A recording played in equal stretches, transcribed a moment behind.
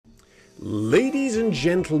Ladies and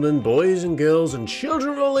gentlemen, boys and girls, and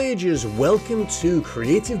children of all ages, welcome to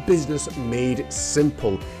Creative Business Made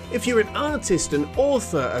Simple. If you're an artist, an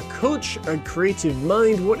author, a coach, a creative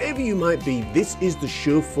mind, whatever you might be, this is the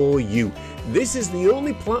show for you. This is the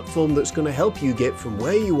only platform that's going to help you get from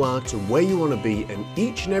where you are to where you want to be, and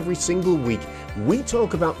each and every single week we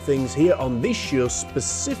talk about things here on this show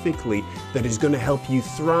specifically that is going to help you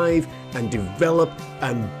thrive and develop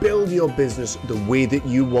and build your business the way that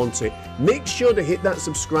you want it. Make sure to hit that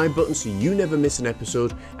subscribe button so you never miss an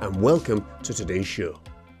episode, and welcome to today's show.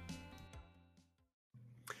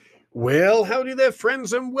 Well, howdy there,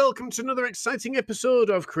 friends, and welcome to another exciting episode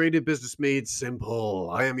of Creative Business Made Simple.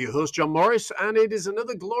 I am your host, John Morris, and it is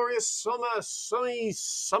another glorious sunny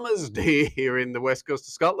summer's day here in the west coast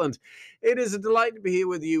of Scotland. It is a delight to be here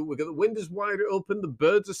with you. We've got the windows wide open, the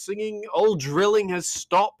birds are singing, all drilling has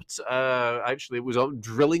stopped. Actually, it was all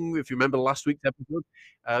drilling, if you remember last week's episode.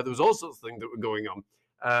 There was all sorts of things that were going on.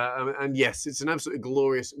 And yes, it's an absolutely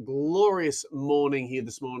glorious morning here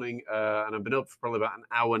this morning. And I've been up for probably about an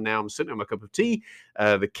hour now. I'm sitting on my cup of tea.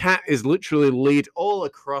 The cat is literally laid all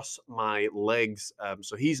across my legs.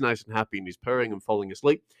 So he's nice and happy and he's purring and falling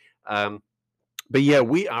asleep. But yeah,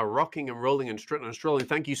 we are rocking and rolling and strutting and strolling.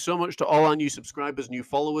 Thank you so much to all our new subscribers, new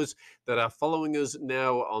followers that are following us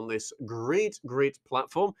now on this great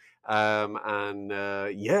platform.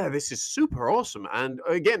 Yeah, this is super awesome. And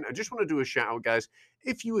again, I just want to do a shout out, guys.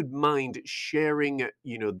 If you would mind sharing,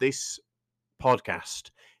 this podcast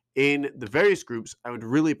in the various groups, I would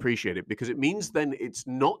really appreciate it, because it means then it's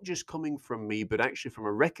not just coming from me, but actually from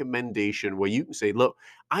a recommendation where you can say, look,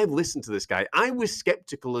 I've listened to this guy. I was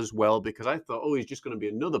skeptical as well, because I thought, oh, he's just going to be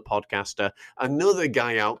another podcaster, another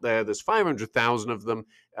guy out there. There's 500,000 of them.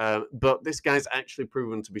 But this guy's actually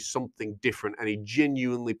proven to be something different, and he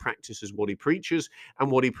genuinely practices what he preaches,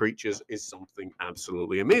 and what he preaches is something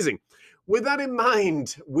absolutely amazing. With that in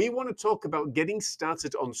mind, we want to talk about getting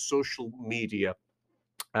started on social media.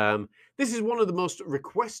 This is one of the most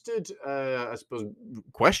requested,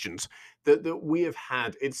 questions that we have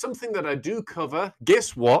had. It's something that I do cover,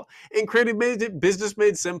 guess what, in Creative Business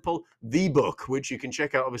Made Simple, the book, which you can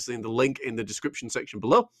check out, obviously, in the link in the description section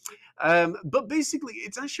below. But basically,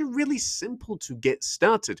 it's actually really simple to get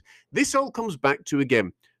started. This all comes back to,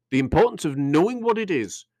 again, the importance of knowing what it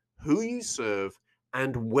is, who you serve,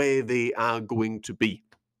 and where they are going to be.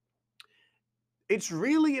 It's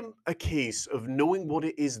really a case of knowing what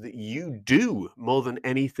it is that you do more than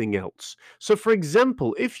anything else. So, for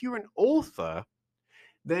example, if you're an author,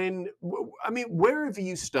 then, wherever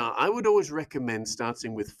you start, I would always recommend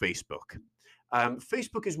starting with Facebook.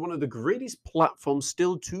 Facebook is one of the greatest platforms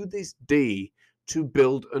still to this day to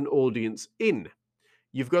build an audience in.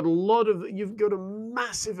 You've got a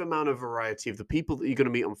massive amount of variety of the people that you're going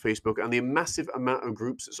to meet on Facebook, and the massive amount of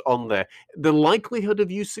groups that's on there. The likelihood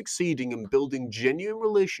of you succeeding and building genuine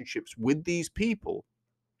relationships with these people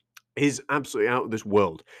is absolutely out of this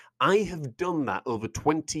world. I have done that over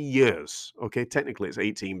 20 years. Okay, technically it's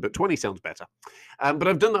 18, but 20 sounds better. But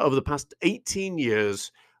I've done that over the past 18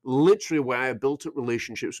 years, literally, where I built up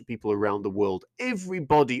relationships with people around the world.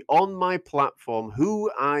 Everybody on my platform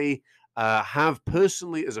who I have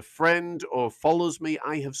personally as a friend or follows me,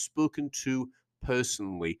 I have spoken to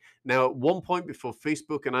personally. Now, at one point before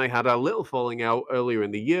Facebook and I had our little falling out earlier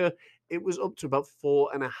in the year, it was up to about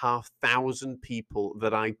 4,500 people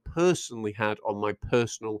that I personally had on my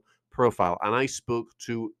personal profile, and I spoke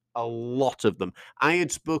to a lot of them. I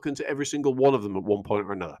had spoken to every single one of them at one point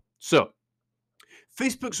or another. So,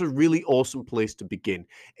 Facebook's a really awesome place to begin.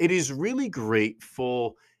 It is really great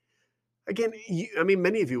for, again,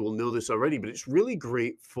 many of you will know this already, but it's really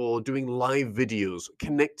great for doing live videos,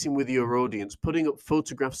 connecting with your audience, putting up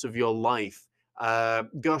photographs of your life,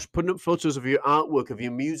 putting up photos of your artwork, of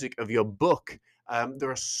your music, of your book.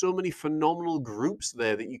 There are so many phenomenal groups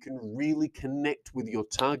there that you can really connect with your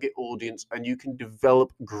target audience, and you can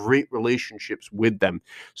develop great relationships with them.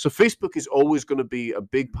 So Facebook is always going to be a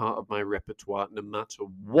big part of my repertoire, no matter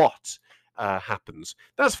what happens.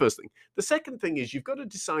 That's the first thing. The second thing is you've got to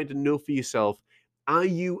decide and know for yourself, are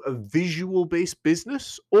you a visual-based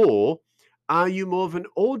business, or are you more of an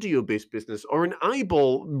audio-based business, or an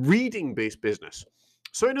eyeball reading-based business?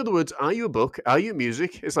 So in other words, are you a book? Are you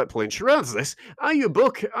music? It's like playing charades, this. Are you a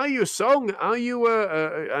book? Are you a song? Are you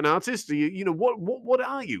an artist? Are you, what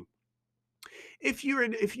are you? If you're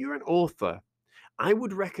an author, I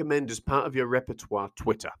would recommend, as part of your repertoire,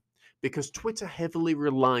 Twitter, because Twitter heavily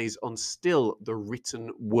relies on still the written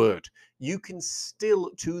word. You can still,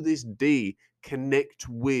 to this day, connect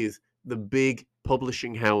with the big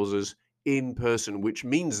publishing houses in person, which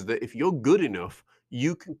means that if you're good enough,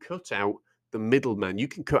 you can cut out the middleman. You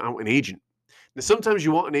can cut out an agent. Now, sometimes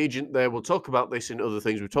you want an agent there. We'll talk about this in other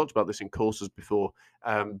things. We've talked about this in courses before.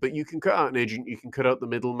 But you can cut out an agent, you can cut out the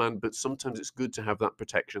middleman, but sometimes it's good to have that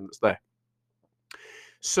protection that's there.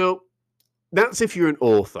 So that's if you're an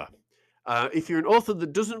author. If you're an author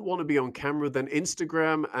that doesn't want to be on camera, then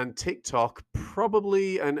Instagram and TikTok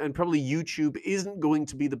probably, and probably YouTube isn't going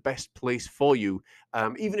to be the best place for you.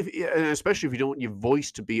 Even if, and especially if you don't want your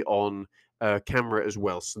voice to be on camera as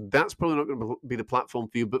well. So that's probably not going to be the platform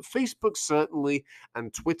for you. But Facebook certainly,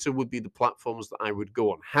 and Twitter would be the platforms that I would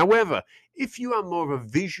go on. However, if you are more of a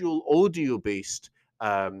visual, audio-based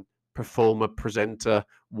performer, presenter,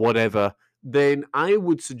 whatever, then I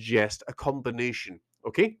would suggest a combination.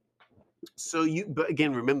 Okay. So but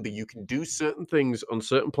again, remember, you can do certain things on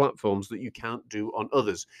certain platforms that you can't do on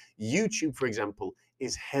others. YouTube, for example,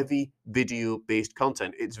 is heavy video based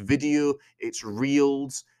content. It's video, it's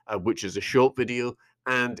reels, which is a short video,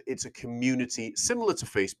 and it's a community similar to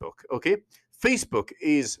Facebook. Okay. Facebook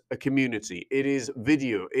is a community. It is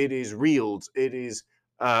video, it is reels, it is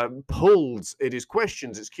polls, it is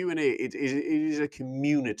questions, it's Q&A. It is a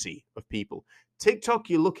community of people. TikTok,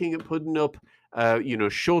 you're looking at putting up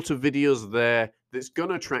shorter videos there that's going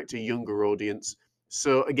to attract a younger audience.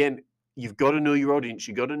 So again, you've got to know your audience.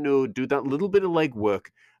 You got to do that little bit of legwork.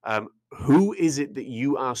 Who is it that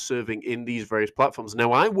you are serving in these various platforms?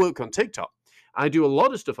 Now, I work on TikTok. I do a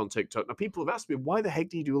lot of stuff on TikTok. Now, people have asked me, why the heck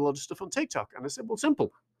do you do a lot of stuff on TikTok? And I said, well,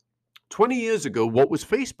 simple. 20 years ago, what was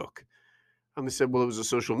Facebook? And they said, well, it was a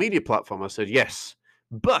social media platform. I said, yes.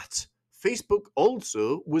 But Facebook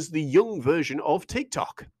also was the young version of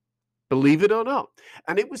TikTok. Believe it or not.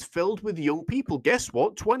 And it was filled with young people. Guess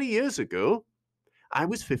what? 20 years ago, I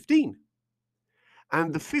was 15.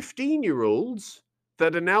 And the 15-year-olds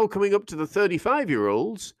that are now coming up to the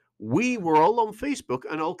 35-year-olds, we were all on Facebook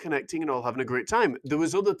and all connecting and all having a great time. There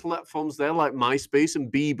was other platforms there like MySpace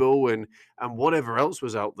and Bebo and whatever else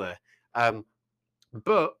was out there.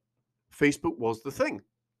 But Facebook was the thing.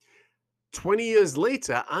 20 years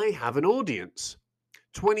later, I have an audience.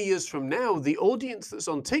 20 years from now, the audience that's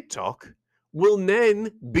on TikTok will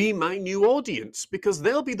then be my new audience because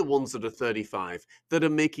they'll be the ones that are 35, that are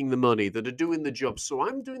making the money, that are doing the job. So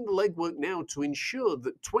I'm doing the legwork now to ensure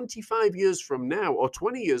that 25 years from now or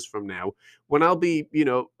 20 years from now, when I'll be,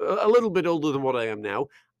 a little bit older than what I am now,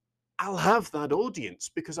 I'll have that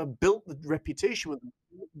audience because I've built the reputation with them,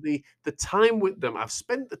 the time with them. I've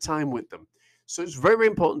spent the time with them. So it's very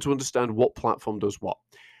important to understand what platform does what.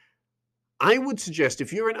 I would suggest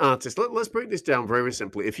if you're an artist, let's break this down very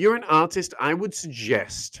simply. If you're an artist, I would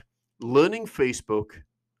suggest learning Facebook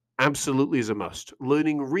absolutely is a must.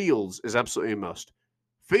 Learning Reels is absolutely a must.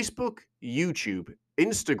 Facebook, YouTube,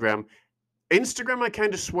 Instagram. Instagram I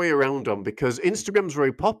kind of sway around on because Instagram's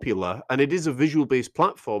very popular and it is a visual-based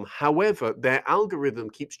platform. However, their algorithm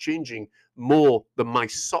keeps changing more than my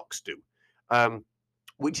socks do,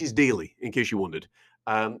 which is daily, in case you wondered.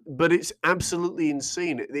 But it's absolutely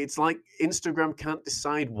insane. It's like Instagram can't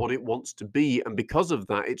decide what it wants to be. And because of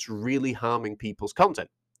that, it's really harming people's content.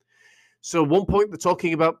 So at one point, they're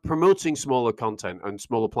talking about promoting smaller content and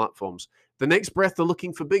smaller platforms. The next breath, they're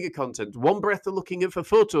looking for bigger content. One breath, they're looking at for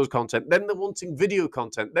photos content. Then they're wanting video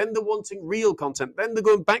content. Then they're wanting real content. Then they're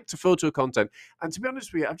going back to photo content. And to be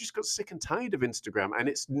honest with you, I've just got sick and tired of Instagram. And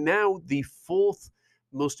it's now the fourth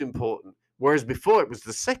most important. Whereas before, it was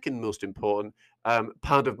the second most important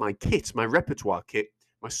part of my kit, my repertoire kit,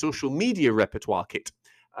 my social media repertoire kit.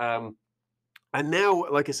 And now,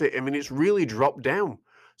 like I say, it's really dropped down.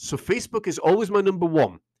 So Facebook is always my number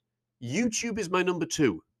one. YouTube is my number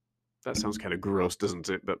two. That sounds kind of gross, doesn't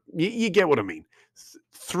it? But you get what I mean.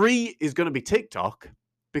 3 is going to be TikTok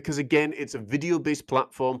because, again, it's a video-based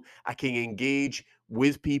platform. I can engage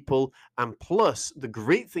with people. And plus, the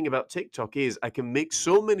great thing about TikTok is I can make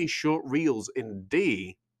so many short reels in a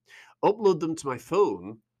day, upload them to my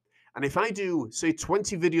phone. And if I do, say,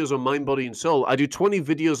 20 videos on mind, body, and soul, I do 20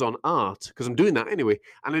 videos on art, because I'm doing that anyway,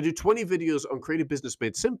 and I do 20 videos on Creative Business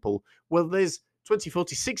Made Simple, well, there's 20,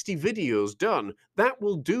 40, 60 videos done. That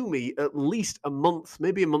will do me at least a month,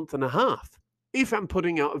 maybe a month and a half, if I'm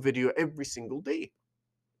putting out a video every single day.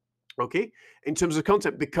 Okay, in terms of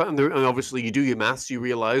content, because and obviously you do your maths, you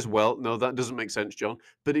realize, well, no, that doesn't make sense, John,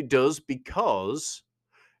 but it does because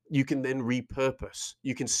you can then repurpose.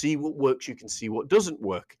 You can see what works, you can see what doesn't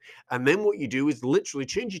work. And then what you do is literally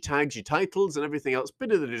change your tags, your titles, and everything else,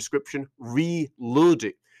 bit of the description, reload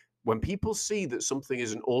it. When people see that something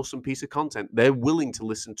is an awesome piece of content, they're willing to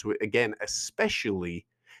listen to it again, especially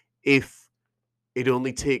if it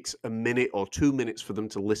only takes a minute or 2 minutes for them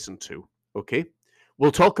to listen to. Okay?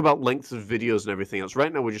 We'll talk about lengths of videos and everything else.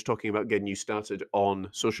 Right now, we're just talking about getting you started on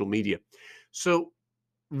social media. So,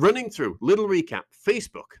 running through, little recap: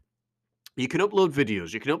 Facebook. You can upload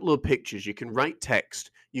videos, you can upload pictures, you can write text,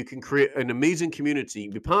 you can create an amazing community,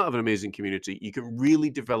 be part of an amazing community. You can really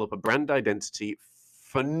develop a brand identity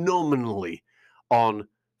phenomenally on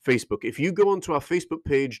Facebook. If you go onto our Facebook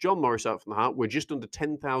page, John Morris Out from the Heart, we're just under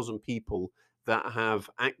 10,000 people that have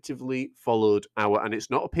actively followed and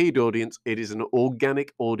it's not a paid audience, it is an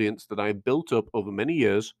organic audience that I built up over many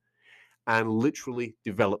years and literally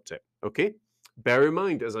developed it. Okay. Bear in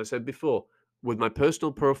mind, as I said before, with my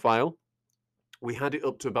personal profile, we had it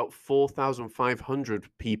up to about 4,500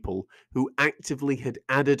 people who actively had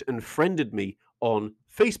added and friended me on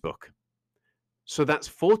Facebook. So that's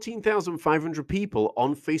 14,500 people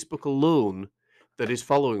on Facebook alone that is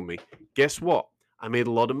following me. Guess what? I made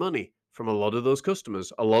a lot of money from a lot of those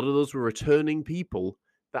customers. A lot of those were returning people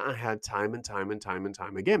that I had time and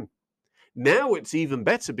time again. Now it's even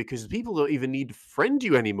better because people don't even need to friend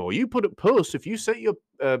you anymore. You put up posts. If you set your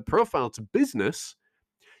profile to business,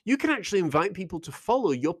 you can actually invite people to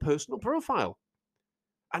follow your personal profile.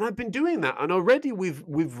 And I've been doing that, and already we've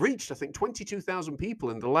reached, I think, 22,000 people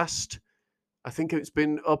in the last, I think it's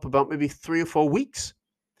been up about maybe 3 or 4 weeks.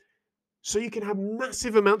 So you can have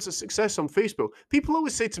massive amounts of success on Facebook. People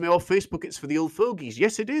always say to me, "Oh, Facebook, it's for the old fogies."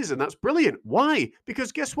 Yes, it is, and that's brilliant. Why?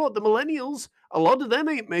 Because guess what? The millennials, a lot of them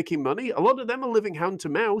ain't making money. A lot of them are living hand to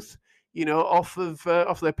mouth, off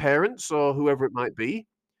their parents or whoever it might be.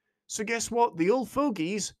 So guess what? The old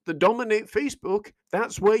fogies that dominate Facebook,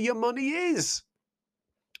 that's where your money is.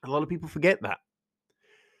 A lot of people forget that.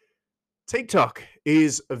 TikTok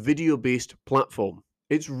is a video-based platform.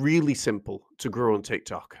 It's really simple to grow on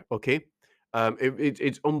TikTok, okay?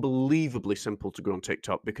 It's unbelievably simple to grow on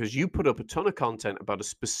TikTok because you put up a ton of content about a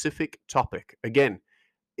specific topic. Again,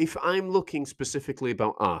 if I'm looking specifically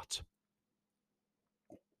about art,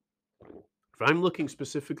 if I'm looking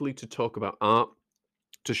specifically to talk about art,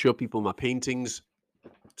 to show people my paintings,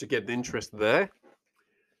 to get an interest there,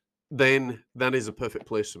 then that is a perfect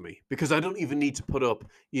place for me because I don't even need to put up,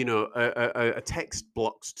 a text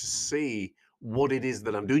blocks to say what it is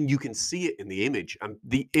that I'm doing. You can see it in the image, and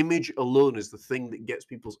the image alone is the thing that gets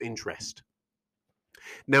people's interest.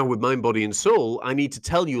 Now, with Mind, Body, and Soul, I need to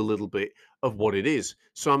tell you a little bit of what it is.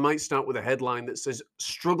 So I might start with a headline that says,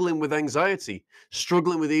 struggling with anxiety,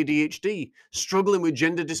 struggling with ADHD, struggling with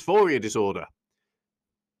gender dysphoria disorder.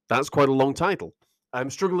 That's quite a long title.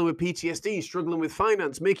 I'm struggling with PTSD, struggling with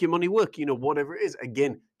finance, make your money work, whatever it is.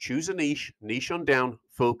 Again, choose a niche on down,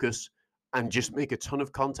 focus, and just make a ton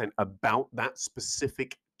of content about that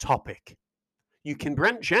specific topic. You can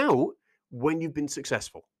branch out when you've been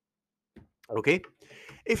successful. Okay.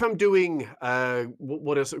 If I'm doing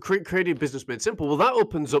what else? Creative Business Made Simple. Well, that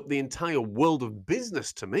opens up the entire world of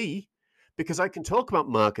business to me because I can talk about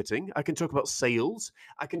marketing, I can talk about sales,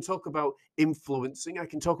 I can talk about influencing, I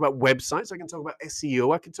can talk about websites, I can talk about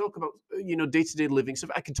SEO, I can talk about day-to-day living stuff,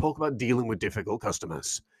 I can talk about dealing with difficult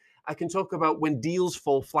customers, I can talk about when deals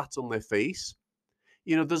fall flat on their face.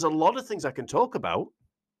 There's a lot of things I can talk about,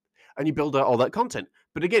 and you build out all that content.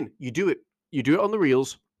 But again, you do it on the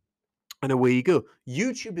reels, and away you go.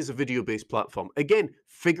 YouTube is a video-based platform. Again,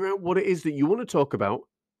 figure out what it is that you want to talk about,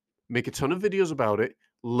 make a ton of videos about it,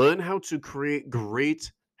 learn how to create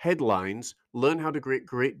great headlines, learn how to create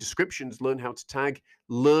great descriptions, learn how to tag,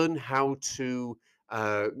 learn how to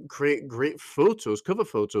create great photos, cover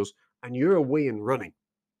photos, and you're away and running.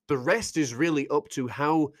 The rest is really up to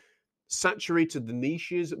how saturated the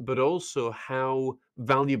niche is, but also how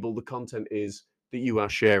valuable the content is that you are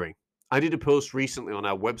sharing. I did a post recently on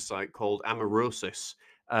our website called Amaurosis.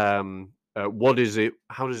 What is it?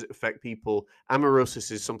 How does it affect people?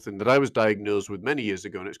 Amaurosis is something that I was diagnosed with many years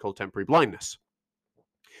ago, and it's called temporary blindness.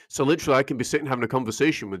 So literally, I can be sitting having a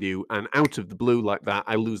conversation with you, and out of the blue like that,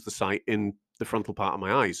 I lose the sight in the frontal part of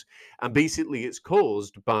my eyes. And basically, it's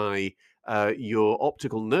caused by your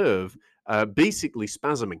optical nerve basically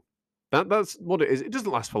spasming. That's what it is. It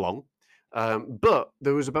doesn't last for long. But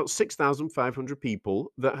there was about 6,500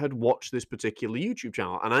 people that had watched this particular YouTube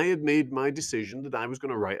channel, and I had made my decision that I was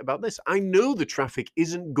going to write about this. I know the traffic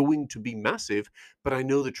isn't going to be massive, but I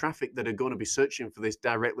know the traffic that are going to be searching for this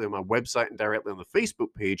directly on my website and directly on the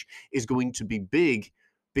Facebook page is going to be big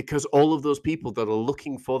because all of those people that are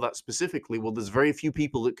looking for that specifically, well, there's very few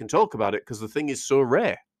people that can talk about it because the thing is so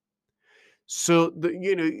rare. So,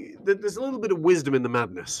 there's a little bit of wisdom in the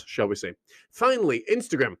madness, shall we say. Finally,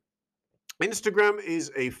 Instagram. Instagram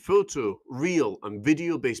is a photo, reel, and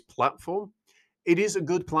video-based platform. It is a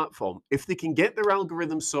good platform. If they can get their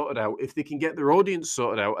algorithm sorted out, if they can get their audience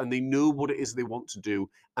sorted out, and they know what it is they want to do,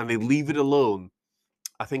 and they leave it alone,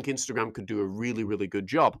 I think Instagram could do a really, really good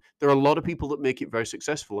job. There are a lot of people that make it very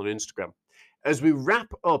successful on Instagram. As we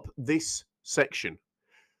wrap up this section,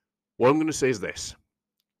 what I'm going to say is this: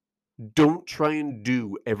 don't try and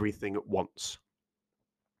do everything at once.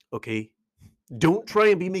 Okay? Don't try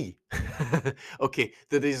and be me. Okay?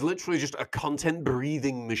 That is literally just a content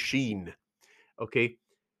breathing machine. Okay?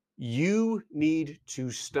 You need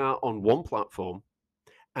to start on one platform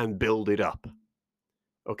and build it up.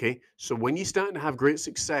 Okay. So when you're starting to have great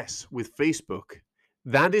success with Facebook,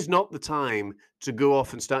 that is not the time to go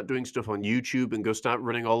off and start doing stuff on YouTube and go start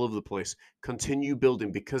running all over the place. Continue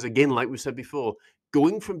building because, again, like we said before,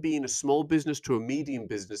 going from being a small business to a medium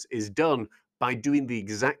business is done by doing the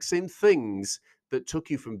exact same things that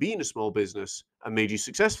took you from being a small business and made you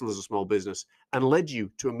successful as a small business and led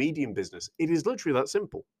you to a medium business. It is literally that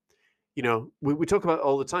simple. We talk about it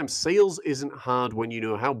all the time. Sales isn't hard when you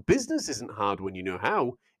know how. Business isn't hard when you know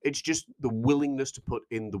how. It's just the willingness to put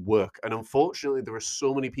in the work. And unfortunately, there are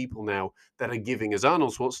so many people now that are giving, as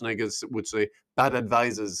Arnold Schwarzenegger would say, bad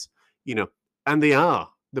advisors, and they are.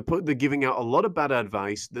 They're giving out a lot of bad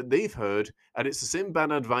advice that they've heard, and it's the same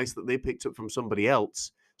bad advice that they picked up from somebody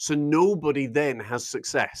else. So nobody then has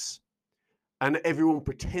success. And everyone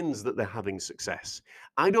pretends that they're having success.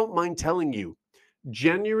 I don't mind telling you,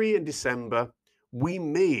 January and December, we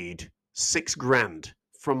made 6 grand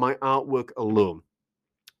from my artwork alone.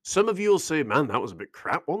 Some of you will say, man, that was a bit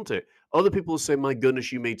crap, wasn't it? Other people will say, my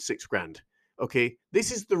goodness, you made 6 grand. Okay,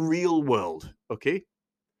 this is the real world. Okay.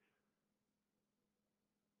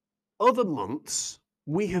 Other months,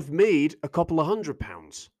 we have made a couple of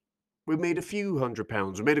 £100. We've made a few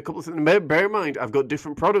 £100. We made a couple of things. Bear in mind, I've got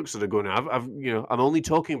different products that are going out. I'm only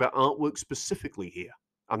talking about artwork specifically here.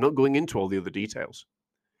 I'm not going into all the other details.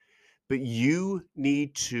 But you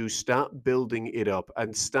need to start building it up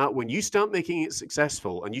and when you start making it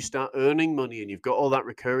successful and you start earning money and you've got all that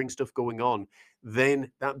recurring stuff going on, then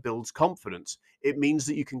that builds confidence. It means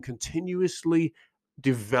that you can continuously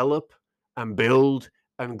develop and build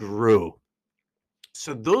and grow.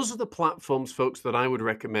 So those are the platforms, folks, that I would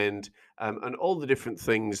recommend, and all the different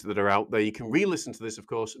things that are out there. You can re-listen to this, of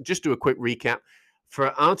course. Just do a quick recap.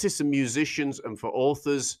 For artists and musicians and for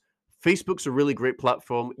authors, Facebook's a really great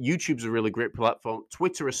platform. YouTube's a really great platform.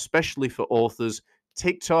 Twitter, especially for authors.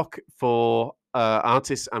 TikTok for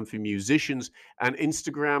artists and for musicians. And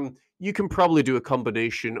Instagram, you can probably do a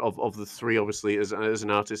combination of the three, obviously, as an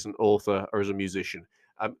artist, an author, or as a musician.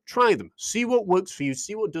 Try them. See what works for you.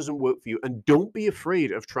 See what doesn't work for you. And don't be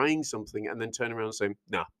afraid of trying something and then turn around and say,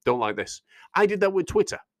 nah, don't like this. I did that with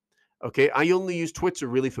Twitter. Okay. I only use Twitter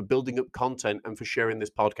really for building up content and for sharing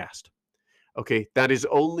this podcast. Okay. That is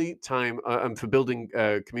only time and for building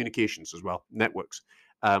communications as well, networks.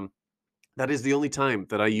 That is the only time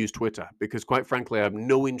that I use Twitter because, quite frankly, I have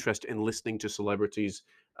no interest in listening to celebrities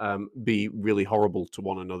be really horrible to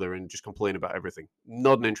one another and just complain about everything.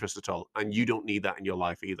 Not an interest at all. And you don't need that in your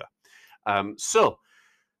life either. So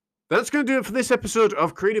that's going to do it for this episode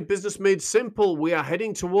of Creative Business Made Simple. We are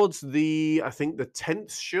heading towards I think the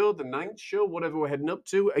 10th show, the 9th show, whatever we're heading up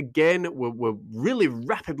to. Again, we're really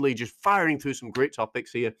rapidly just firing through some great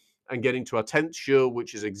topics here and getting to our 10th show,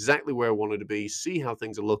 which is exactly where I wanted to be. See how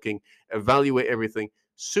things are looking, evaluate everything.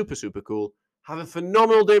 Super, super cool. Have a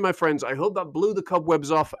phenomenal day, my friends. I hope that blew the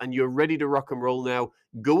cobwebs off and you're ready to rock and roll now.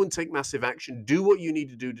 Go and take massive action. Do what you need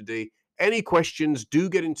to do today. Any questions, do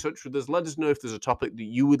get in touch with us. Let us know if there's a topic that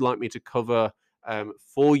you would like me to cover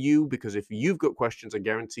for you, because if you've got questions, I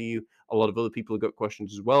guarantee you a lot of other people have got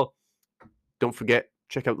questions as well. Don't forget,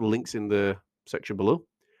 check out the links in the section below.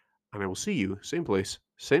 And I will see you, same place,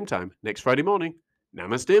 same time, next Friday morning.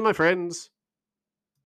 Namaste, my friends.